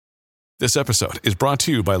This episode is brought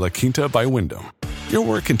to you by La Quinta by Wyndham. Your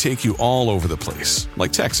work can take you all over the place,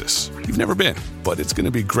 like Texas. You've never been, but it's going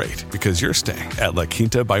to be great because you're staying at La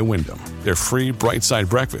Quinta by Wyndham. Their free Bright Side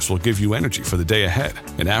breakfast will give you energy for the day ahead.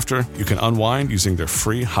 And after, you can unwind using their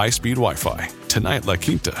free high-speed Wi-Fi. Tonight, La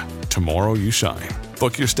Quinta. Tomorrow, you shine.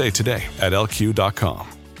 Book your stay today at lq.com.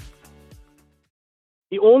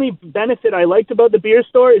 The only benefit I liked about the beer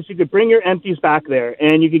store is you could bring your empties back there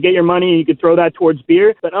and you could get your money and you could throw that towards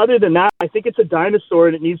beer. But other than that, I think it's a dinosaur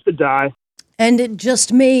and it needs to die. And it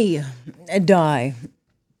just may die,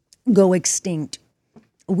 go extinct.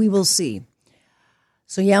 We will see.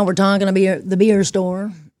 So yeah, we're talking about the beer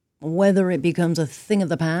store, whether it becomes a thing of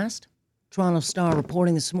the past. Toronto Star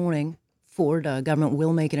reporting this morning, Ford government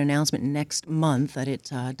will make an announcement next month that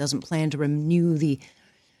it doesn't plan to renew the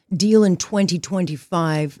deal in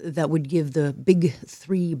 2025 that would give the big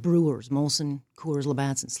three brewers, Molson, Coors,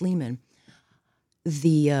 Labatt's, and Sleeman,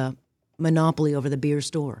 the monopoly over the beer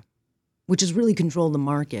store, which has really controlled the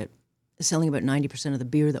market, selling about 90% of the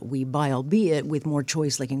beer that we buy, albeit with more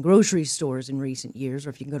choice like in grocery stores in recent years, or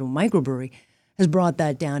if you can go to a microbrewery, has brought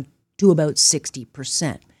that down to about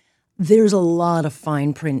 60%. There's a lot of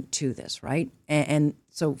fine print to this, right? And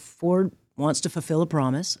so Ford wants to fulfill a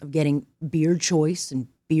promise of getting beer choice and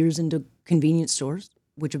beers into convenience stores,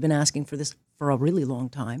 which have been asking for this for a really long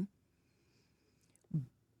time.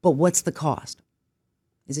 But what's the cost?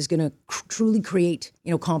 Is this going to truly create,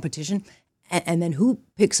 competition? And then who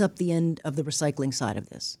picks up the end of the recycling side of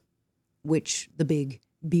this? Which the big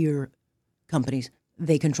beer companies,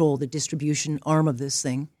 they control the distribution arm of this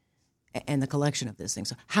thing and the collection of this thing.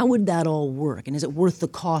 So how would that all work? And is it worth the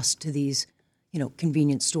cost to these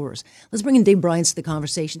convenience stores? Let's bring in Dave Bryant to the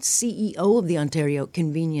conversation, CEO of the Ontario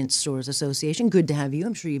Convenience Stores Association. Good to have you.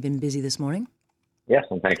 I'm sure you've been busy this morning. Yes,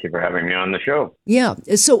 and thank you for having me on the show. Yeah,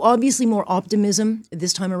 so obviously more optimism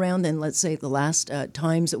this time around than, let's say, the last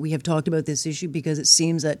times that we have talked about this issue, because it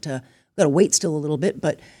seems that we've got to wait still a little bit,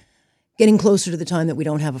 but getting closer to the time that we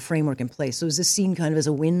don't have a framework in place. So is this seen kind of as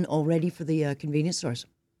a win already for the convenience stores?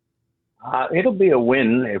 It'll be a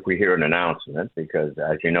win if we hear an announcement, because,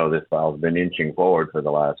 as you know, this file's been inching forward for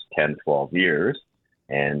the last 10, 12 years.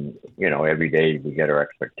 And, every day we get our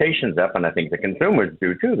expectations up, and I think the consumers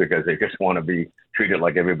do too, because they just want to be treated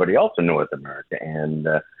like everybody else in North America. And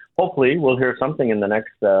hopefully we'll hear something in the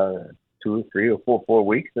next 2, 3, or 4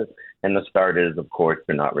 weeks. And the start is, of course,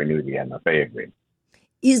 to not renew the MFA agreement.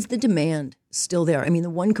 Is the demand still there? I mean,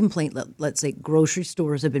 the one complaint, let's say, grocery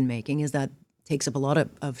stores have been making is that takes up a lot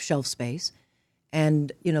of shelf space,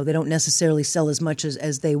 and they don't necessarily sell as much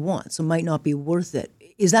as they want, so might not be worth it.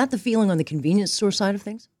 Is that the feeling on the convenience store side of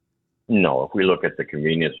things? No, if we look at the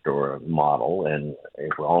convenience store model, and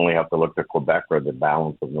if we only have to look to Quebec or the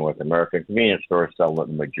balance of North America, convenience stores sell the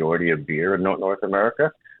majority of beer in North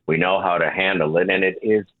America. We know how to handle it, and it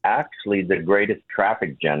is actually the greatest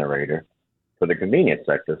traffic generator for the convenience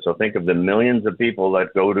sector. So think of the millions of people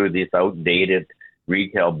that go to this outdated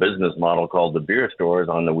retail business model called the beer stores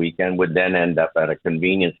on the weekend, would then end up at a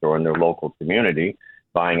convenience store in their local community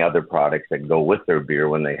buying other products that go with their beer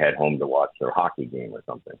when they head home to watch their hockey game or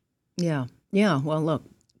something. Yeah. Well, look,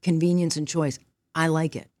 convenience and choice, I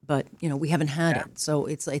like it, but we haven't had it, so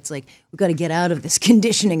it's like we've got to get out of this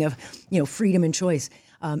conditioning of freedom and choice.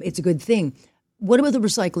 It's a good thing. What about the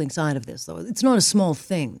recycling side of this, though? It's not a small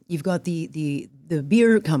thing. You've got the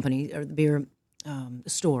beer company or the beer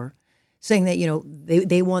store saying that,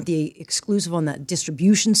 they want the exclusive on that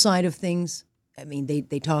distribution side of things. I mean,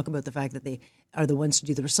 they talk about the fact that they are the ones to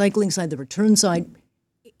do the recycling side, the return side.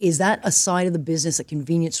 Is that a side of the business that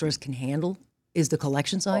convenience stores can handle, is the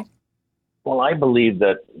collection side? Well, I believe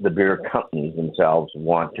that the beer companies themselves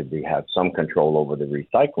want to have some control over the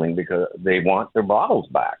recycling, because they want their bottles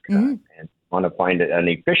back and want to find an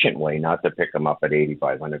efficient way not to pick them up at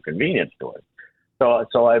 8,500 convenience stores.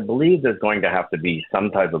 So I believe there's going to have to be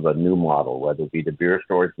some type of a new model, whether it be the beer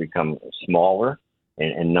stores become smaller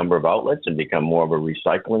in number of outlets and become more of a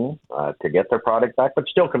recycling to get their product back, but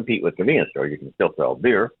still compete with convenience stores. You can still sell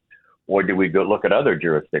beer. Or do we go look at other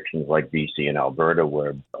jurisdictions like BC and Alberta,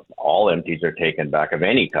 where all empties are taken back of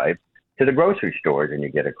any type to the grocery stores and you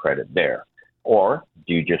get a credit there? Or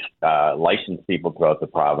do you just license people throughout the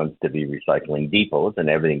province to be recycling depots and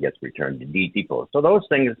everything gets returned to depots? So those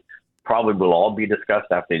things probably will all be discussed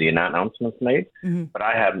after the announcement's made. Mm-hmm. But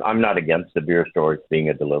I'm not against the beer stores being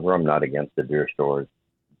a deliverer. I'm not against the beer stores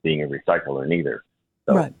being a recycler neither.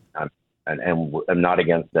 So right. I'm not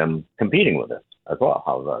against them competing with us as well.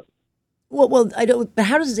 How's that? Well, I don't. But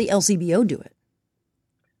how does the LCBO do it?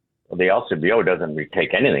 Well, the LCBO doesn't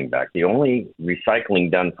take anything back. The only recycling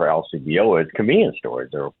done for LCBO is convenience stores.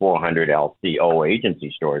 There are 400 LCO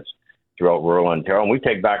agency stores throughout rural Ontario, and we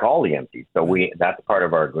take back all the empties. So that's part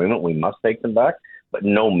of our agreement. We must take them back, but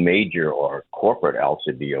no major or corporate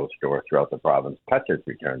LCBO store throughout the province touches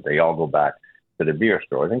returns. They all go back to the beer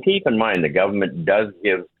stores. And keep in mind, the government does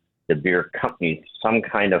give the beer companies some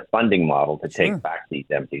kind of funding model to take back these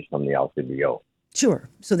empties from the LCBO. Sure.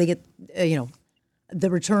 So they get, the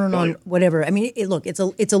return on whatever. I mean,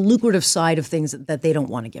 it's a lucrative side of things that they don't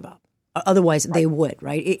want to give up. Otherwise, they would,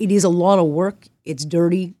 right? It is a lot of work. It's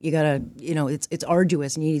dirty. You gotta, it's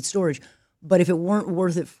arduous, and you need storage. But if it weren't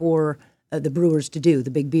worth it for the brewers to do,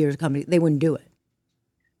 the big beer company, they wouldn't do it.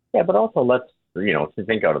 Yeah, but also let's, to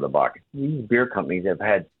think out of the box. These beer companies have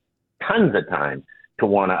had tons of time to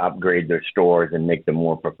want to upgrade their stores and make them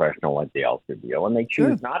more professional like the LCBO, and they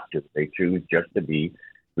choose not to. They choose just to be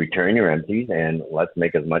return your empties and let's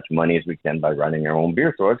make as much money as we can by running our own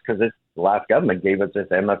beer stores, because the last government gave us this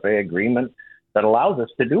MFA agreement that allows us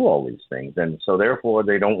to do all these things. And so therefore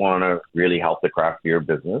they don't want to really help the craft beer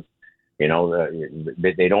business. They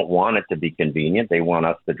don't want it to be convenient. They want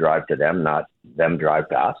us to drive to them, not them drive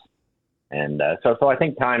to us. And so I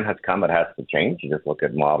think time has come. It has to change. You just look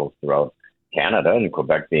at models throughout Canada, and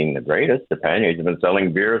Quebec being the greatest. Japan has been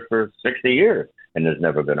selling beers for 60 years, and there's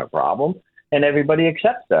never been a problem. And everybody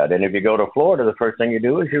accepts that. And if you go to Florida, the first thing you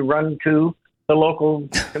do is you run to the local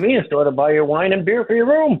convenience store to buy your wine and beer for your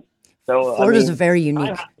room. So Florida's a very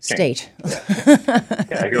unique state.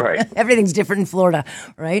 Yeah, you're right. Everything's different in Florida,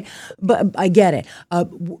 right? But I get it.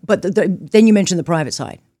 But then you mentioned the private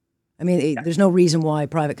side. I mean, there's no reason why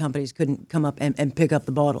private companies couldn't come up and pick up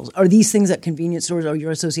the bottles. Are these things that convenience stores or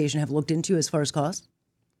your association have looked into as far as cost?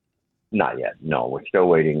 Not yet. No, we're still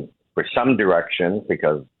waiting for some direction,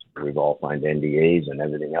 because we've all signed NDAs and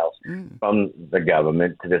everything else from the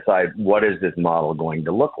government to decide what is this model going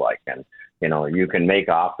to look like. And, you can make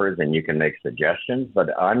offers and you can make suggestions, but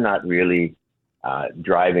I'm not really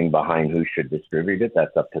driving behind who should distribute it.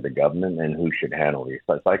 That's up to the government, and who should handle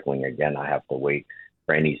recycling. Again, I have to wait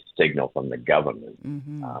for any signal from the government.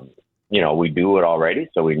 We do it already,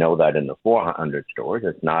 so we know that in the 400 stores,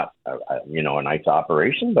 it's not, a nice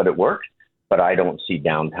operation, but it works. But I don't see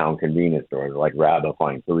downtown convenience stores like Rabba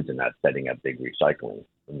Fine Foods and that setting up big recycling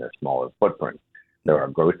in their smaller footprint. There are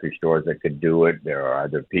grocery stores that could do it. There are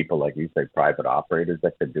other people, like you say, private operators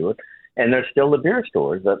that could do it. And there's still the beer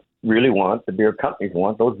stores that really the beer companies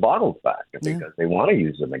want those bottles back because they want to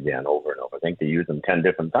use them again over and over. I think they use them 10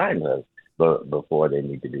 different times before they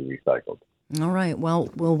need to be recycled. All right. Well,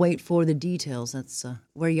 we'll wait for the details. That's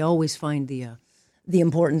where you always find the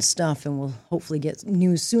important stuff, and we'll hopefully get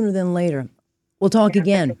news sooner than later. We'll talk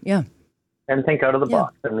again. Yeah. And think out of the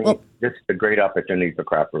box. I mean, this is a great opportunity for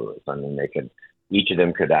craft brewers. I mean, each of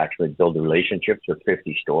them could actually build relationships with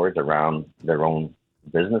 50 stores around their own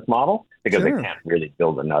business model, because they can't really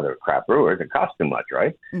build another craft brewer. It costs too much,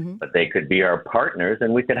 right? But they could be our partners,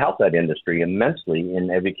 and we could help that industry immensely in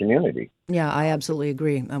every community. Yeah, I absolutely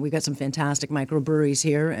agree. We've got some fantastic microbreweries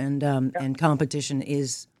here, and competition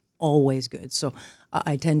is always good. So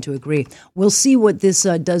I tend to agree. We'll see what this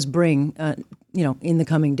does bring, in the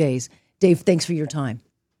coming days. Dave, thanks for your time.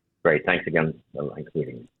 Great. Thanks again for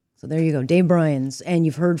including me. So there you go, Dave Bryans. And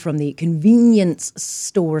you've heard from the convenience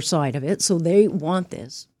store side of it. So they want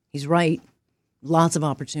this. He's right. Lots of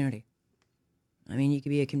opportunity. I mean, you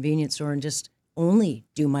could be a convenience store and just only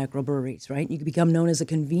do microbreweries, right? You could become known as a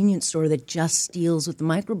convenience store that just deals with the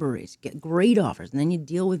microbreweries, get great offers, and then you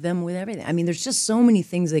deal with them with everything. I mean, there's just so many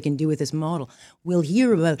things they can do with this model. We'll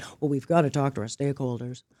hear about, we've got to talk to our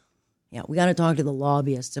stakeholders. Yeah, we got to talk to the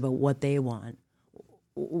lobbyists about what they want.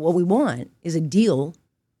 What we want is a deal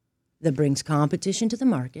that brings competition to the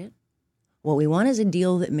market. What we want is a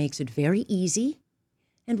deal that makes it very easy.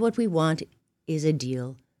 And what we want is a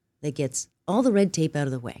deal that gets all the red tape out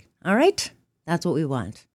of the way. All right? That's what we want.